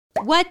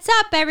What's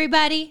up,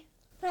 everybody?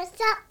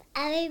 What's up,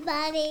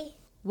 everybody?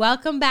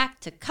 Welcome back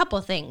to Couple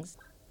Things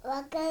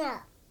Welcome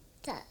up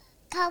to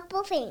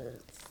Couple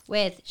Things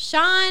with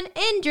Sean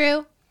and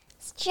Drew,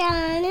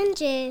 Sean and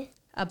Drew,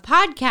 a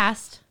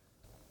podcast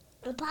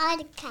a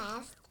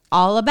podcast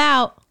all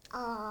about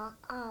all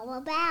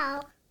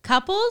about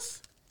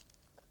couples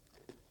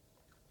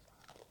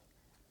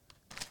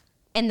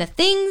and the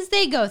things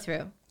they go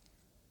through.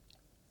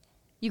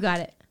 You got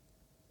it.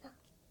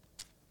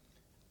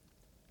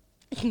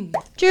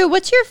 Drew,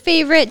 what's your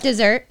favorite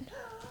dessert?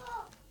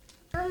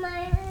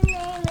 My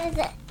name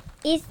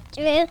is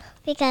Drew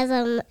because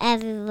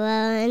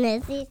everyone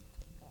is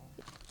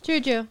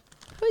Drew.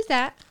 Who's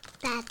that?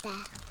 Dada.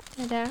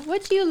 Dada.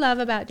 What do you love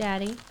about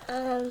Daddy?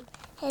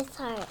 His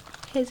heart.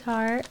 His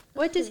heart.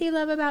 What does he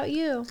love about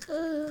you?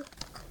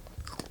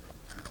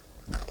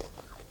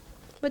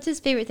 What's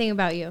his favorite thing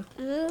about you?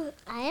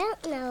 I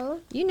don't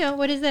know. You know.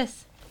 What is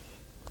this?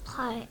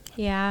 Heart.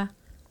 Yeah.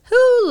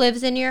 Who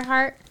lives in your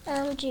heart?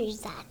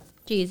 Jesus.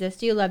 Jesus.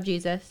 Do you love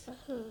Jesus?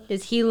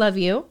 Does he love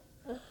you?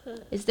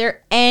 Is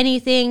there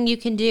anything you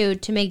can do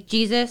to make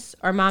Jesus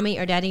or mommy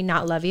or daddy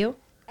not love you?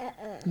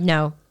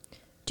 No.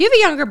 Do you have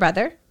a younger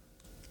brother?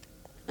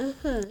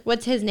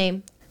 What's his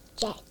name?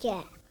 Jet.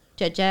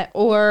 Jet.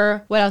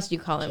 Or what else do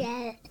you call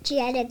him?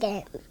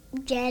 Jitterbugs.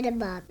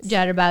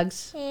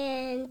 Jitterbugs.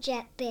 And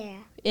Jet Bear.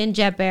 And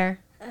Jet Bear.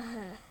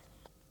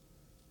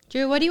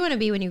 Drew, what do you want to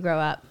be when you grow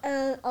up?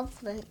 A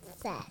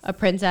princess. A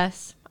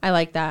princess. I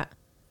like that.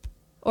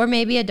 Or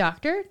maybe a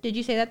doctor? Did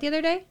you say that the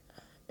other day?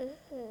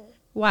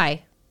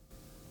 Why?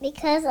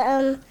 Because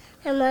I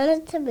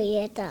wanted to be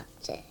a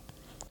doctor.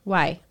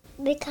 Why?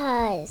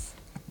 Because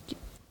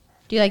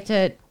Do you like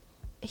to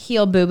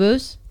heal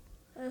boo-boos?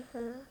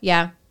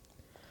 Yeah.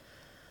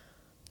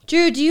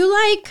 Drew, do you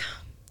like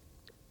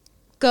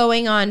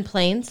going on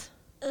planes?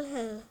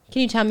 Can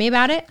you tell me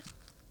about it?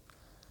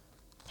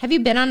 Have you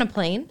been on a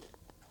plane?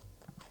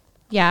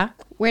 Yeah.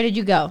 Where did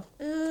you go?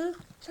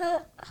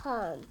 to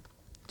home.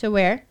 To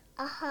where?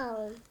 A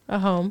home. A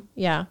home.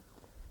 Yeah.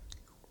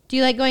 Do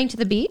you like going to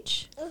the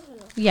beach?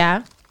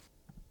 Yeah.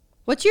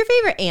 What's your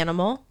favorite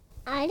animal?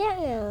 I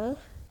don't know.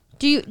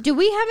 Do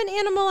we have an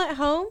animal at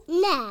home?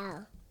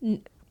 No.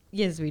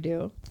 Yes, we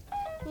do.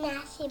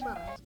 Nasty boy.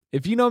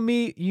 If you know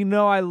me, you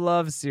know I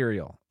love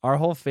cereal. Our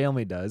whole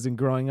family does, and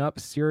growing up,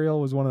 cereal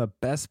was one of the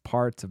best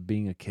parts of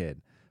being a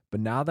kid.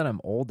 But now that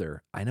I'm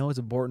older, I know it's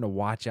important to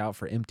watch out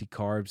for empty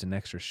carbs and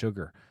extra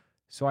sugar.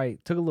 So I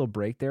took a little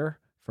break there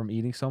from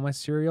eating so much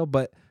cereal,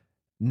 but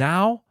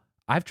now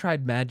I've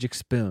tried Magic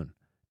Spoon.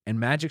 And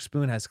Magic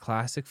Spoon has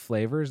classic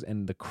flavors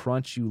and the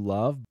crunch you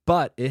love,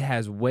 but it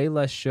has way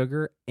less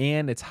sugar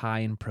and it's high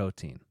in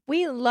protein.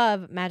 We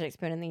love Magic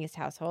Spoon in the East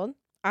household.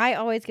 I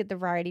always get the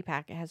variety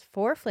pack. It has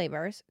 4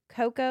 flavors: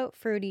 cocoa,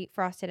 fruity,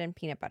 frosted, and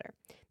peanut butter.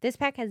 This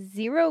pack has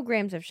 0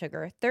 grams of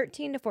sugar,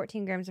 13 to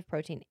 14 grams of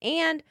protein,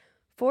 and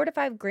 4 to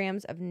 5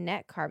 grams of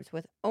net carbs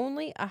with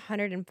only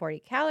 140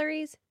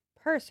 calories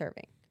per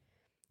serving.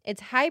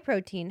 It's high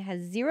protein,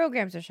 has 0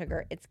 grams of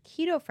sugar. It's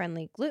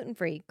keto-friendly,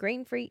 gluten-free,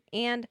 grain-free,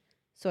 and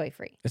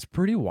soy-free. It's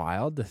pretty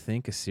wild to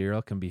think a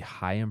cereal can be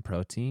high in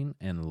protein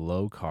and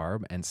low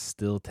carb and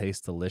still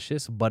taste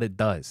delicious, but it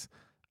does.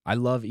 I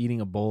love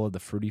eating a bowl of the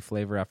fruity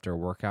flavor after a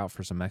workout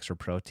for some extra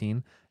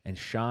protein, and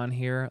Sean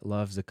here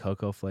loves the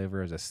cocoa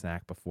flavor as a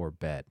snack before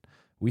bed.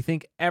 We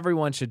think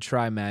everyone should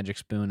try Magic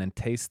Spoon and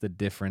taste the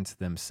difference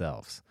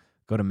themselves.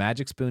 Go to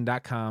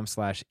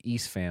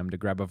magicspoon.com/EastFam to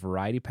grab a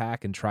variety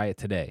pack and try it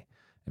today.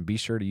 And be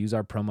sure to use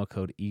our promo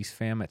code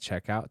EastFam at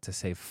checkout to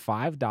save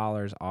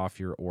 $5 off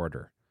your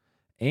order.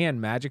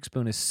 And Magic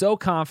Spoon is so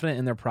confident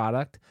in their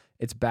product,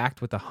 it's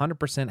backed with a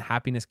 100%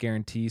 happiness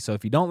guarantee. So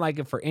if you don't like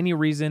it for any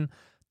reason,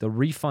 they'll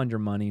refund your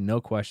money,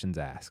 no questions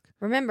asked.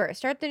 Remember,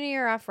 start the new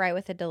year off right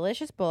with a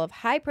delicious bowl of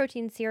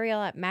high-protein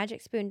cereal at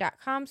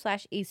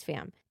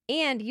magicspoon.com/EastFam.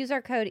 And use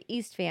our code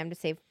EastFam to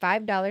save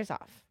 $5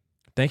 off.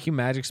 Thank you,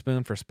 Magic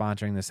Spoon, for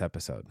sponsoring this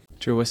episode.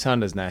 Drew, what sound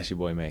does Nasty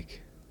Boy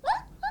make?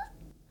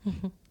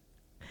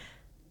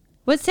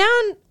 What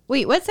sound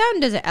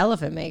does an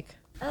elephant make?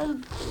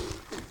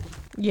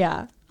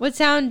 Yeah. What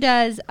sound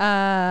does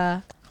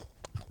a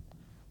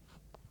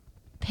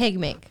pig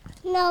make?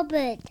 No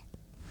bird.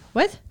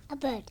 What? A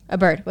bird. A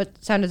bird.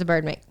 What sound does a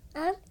bird make?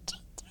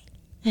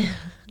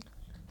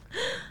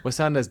 What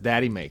sound does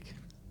Daddy make?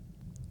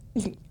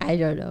 I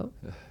don't know.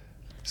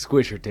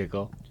 Squish or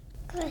tickle?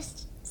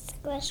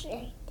 Squish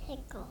and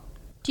tickle.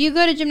 Do you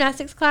go to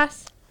gymnastics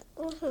class?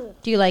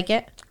 Do you like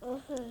it?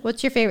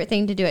 What's your favorite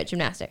thing to do at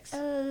gymnastics?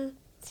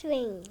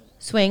 Swing.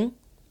 Swing?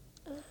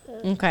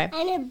 Okay.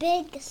 And a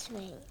big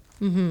swing.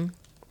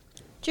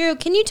 Drew,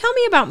 can you tell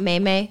me about May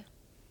May?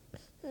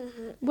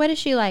 What is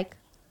she like?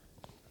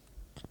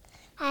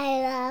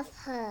 I love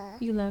her.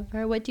 You love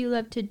her. What do you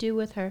love to do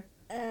with her?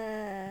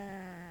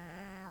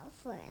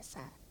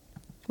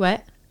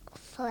 What?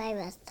 Play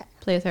with her.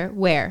 Play with her.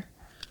 Where?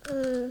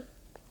 On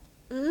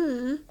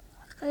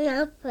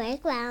the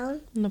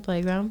playground. On the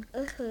playground.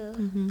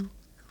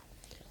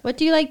 What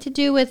do you like to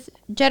do with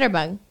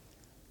Jitterbug?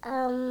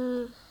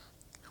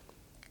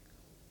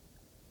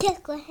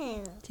 Tickle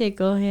him.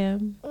 Tickle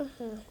him.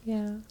 Mm-hmm.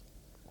 Yeah.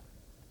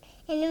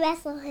 And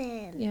wrestle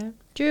him. Yeah.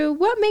 Drew,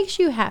 what makes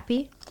you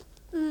happy?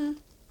 Mm.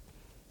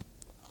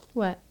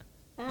 What?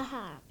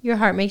 Uh-huh. Your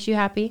heart makes you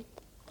happy?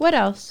 What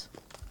else?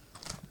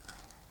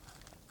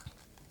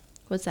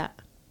 What's that?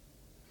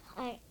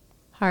 Heart.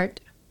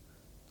 Heart.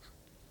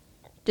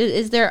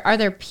 Are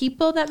there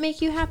people that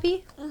make you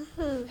happy?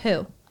 Mm-hmm.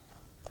 Who?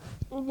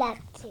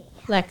 Lexi.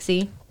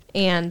 Lexi.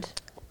 And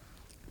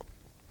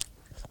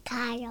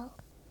Kyle.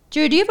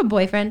 Drew, do you have a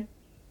boyfriend?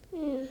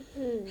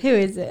 Mm-hmm. Who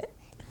is it?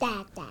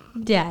 Dada.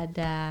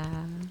 Dada.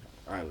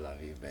 I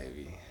love you,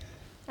 baby.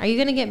 Are you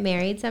gonna get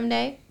married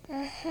someday?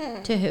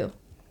 Uh-huh. To who?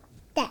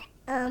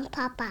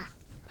 Papa.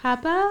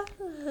 Papa?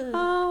 Mm-hmm.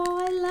 Oh,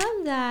 I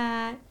love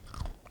that.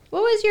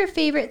 What was your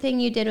favorite thing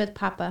you did with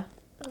Papa?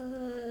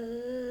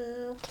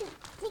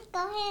 Tickle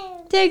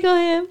him. Tickle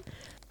him.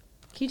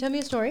 Can you tell me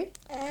a story?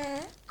 On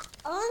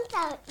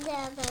the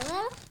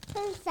little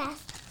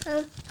princess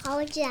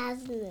called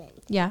Jasmine.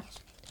 Yeah.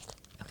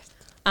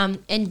 Okay.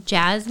 And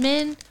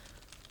Jasmine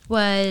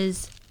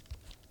was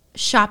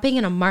shopping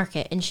in a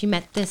market, and she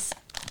met this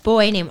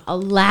boy named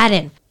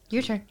Aladdin.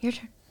 Your turn. Your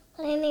turn.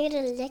 I need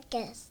a lick.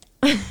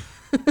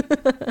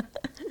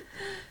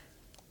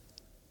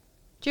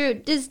 Drew,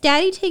 does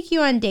Daddy take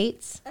you on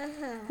dates?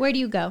 Uh-huh. Where do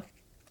you go?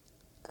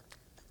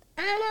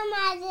 On a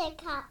magic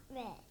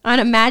carpet. On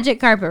a magic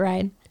carpet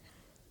ride.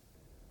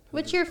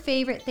 What's your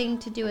favorite thing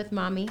to do with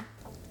Mommy?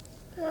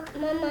 Mom,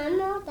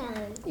 I'm all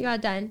done. You all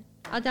done?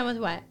 All done with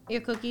what? Your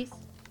cookies?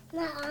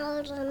 Not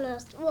all done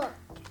with work.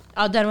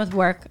 All done with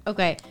work.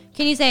 Okay.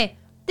 Can you say,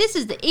 this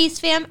is the East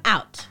Fam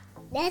out?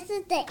 This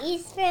is the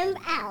East Rim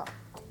out.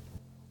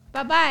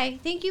 Bye-bye.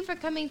 Thank you for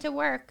coming to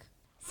work.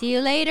 See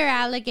you later,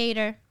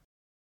 alligator.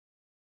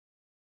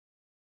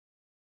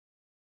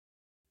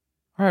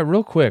 All right,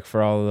 real quick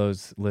for all of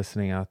those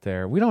listening out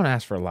there. We don't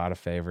ask for a lot of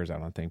favors, I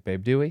don't think,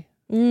 babe, do we?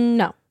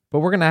 No. But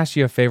we're going to ask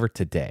you a favor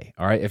today.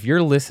 All right. If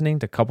you're listening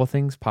to Couple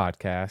Things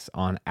Podcast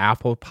on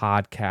Apple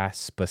Podcasts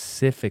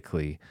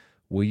specifically,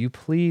 will you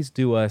please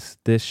do us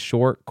this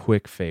short,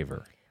 quick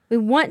favor? We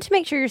want to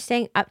make sure you're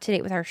staying up to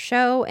date with our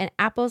show, and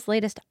Apple's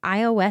latest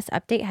iOS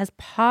update has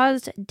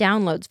paused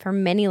downloads for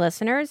many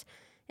listeners.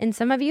 And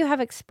some of you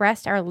have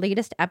expressed our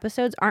latest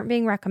episodes aren't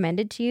being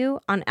recommended to you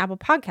on Apple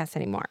Podcasts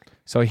anymore.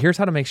 So here's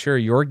how to make sure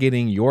you're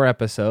getting your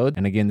episode.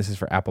 And again, this is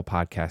for Apple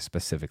Podcasts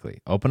specifically.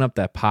 Open up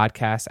that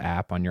podcast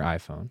app on your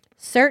iPhone.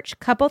 Search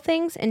Couple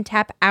Things and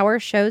tap our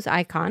show's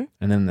icon.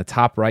 And then in the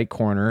top right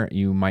corner,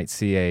 you might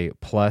see a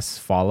plus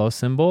follow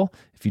symbol.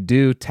 If you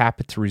do, tap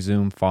it to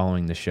resume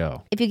following the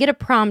show. If you get a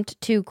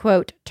prompt to,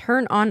 quote,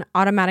 turn on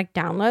automatic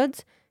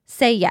downloads,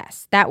 say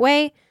yes. That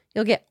way,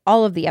 you'll get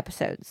all of the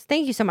episodes.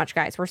 Thank you so much,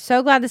 guys. We're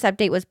so glad this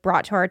update was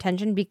brought to our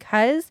attention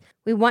because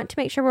we want to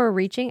make sure we're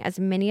reaching as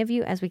many of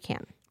you as we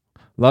can.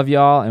 Love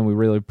y'all, and we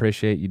really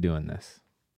appreciate you doing this.